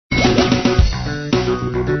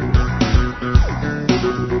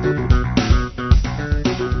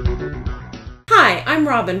I'm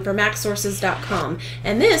Robin from MacSources.com,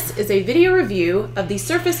 and this is a video review of the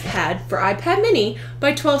SurfacePad for iPad mini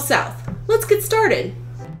by 12 South. Let's get started.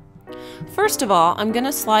 First of all, I'm going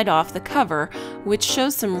to slide off the cover, which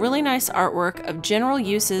shows some really nice artwork of general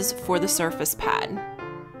uses for the SurfacePad.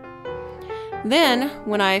 Then,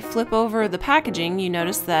 when I flip over the packaging, you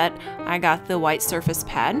notice that I got the white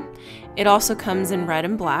SurfacePad. It also comes in red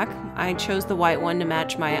and black. I chose the white one to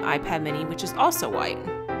match my iPad mini, which is also white.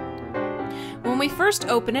 When we first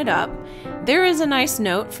open it up, there is a nice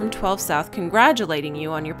note from 12 South congratulating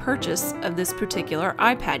you on your purchase of this particular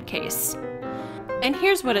iPad case. And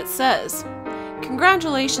here's what it says.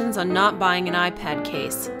 Congratulations on not buying an iPad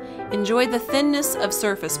case. Enjoy the thinness of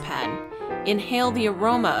SurfacePad. Inhale the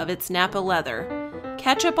aroma of its Napa leather.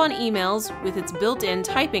 Catch up on emails with its built-in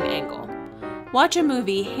typing angle. Watch a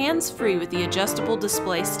movie hands-free with the adjustable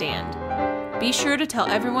display stand. Be sure to tell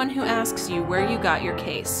everyone who asks you where you got your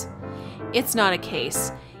case. It's not a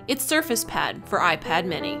case, it's SurfacePad for iPad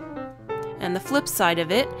mini. And the flip side of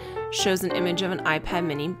it shows an image of an iPad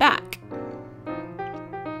mini back.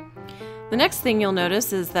 The next thing you'll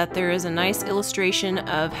notice is that there is a nice illustration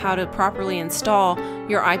of how to properly install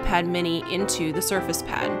your iPad mini into the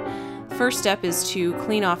SurfacePad. First step is to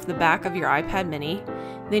clean off the back of your iPad mini,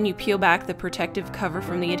 then you peel back the protective cover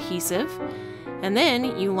from the adhesive, and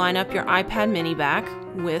then you line up your iPad mini back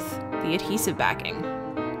with the adhesive backing.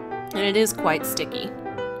 And it is quite sticky.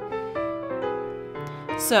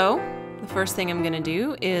 So, the first thing I'm going to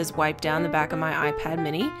do is wipe down the back of my iPad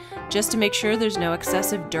mini just to make sure there's no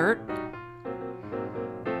excessive dirt.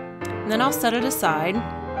 And then I'll set it aside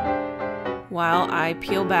while I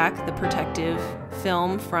peel back the protective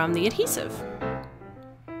film from the adhesive.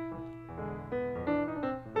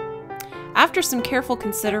 After some careful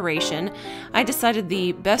consideration, I decided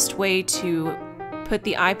the best way to put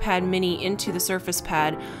the iPad mini into the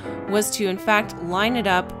SurfacePad was to in fact line it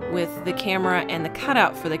up with the camera and the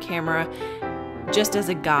cutout for the camera just as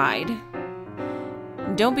a guide.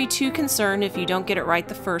 Don't be too concerned if you don't get it right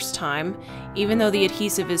the first time. Even though the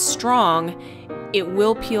adhesive is strong, it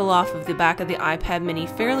will peel off of the back of the iPad mini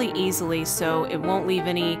fairly easily, so it won't leave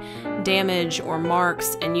any damage or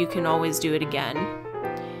marks, and you can always do it again.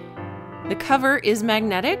 The cover is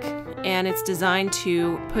magnetic, and it's designed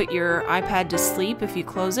to put your iPad to sleep if you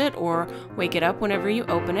close it or wake it up whenever you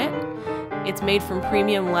open it. It's made from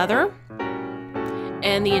premium leather,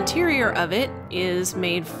 and the interior of it is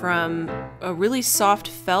made from a really soft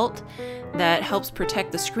felt that helps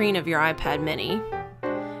protect the screen of your iPad mini.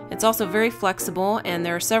 It's also very flexible, and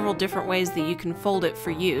there are several different ways that you can fold it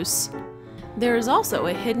for use. There is also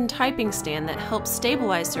a hidden typing stand that helps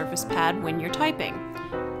stabilize SurfacePad when you're typing.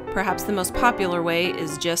 Perhaps the most popular way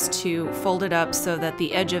is just to fold it up so that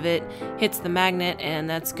the edge of it hits the magnet, and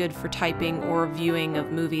that's good for typing or viewing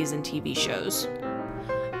of movies and TV shows.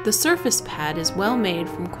 The SurfacePad is well made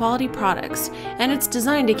from quality products, and it's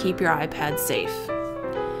designed to keep your iPad safe.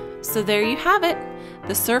 So there you have it,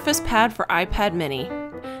 the SurfacePad for iPad mini.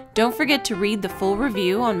 Don't forget to read the full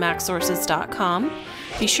review on MacSources.com.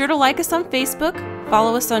 Be sure to like us on Facebook,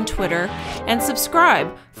 follow us on Twitter, and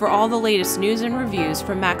subscribe for all the latest news and reviews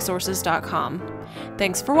from MacSources.com.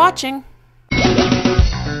 Thanks for watching!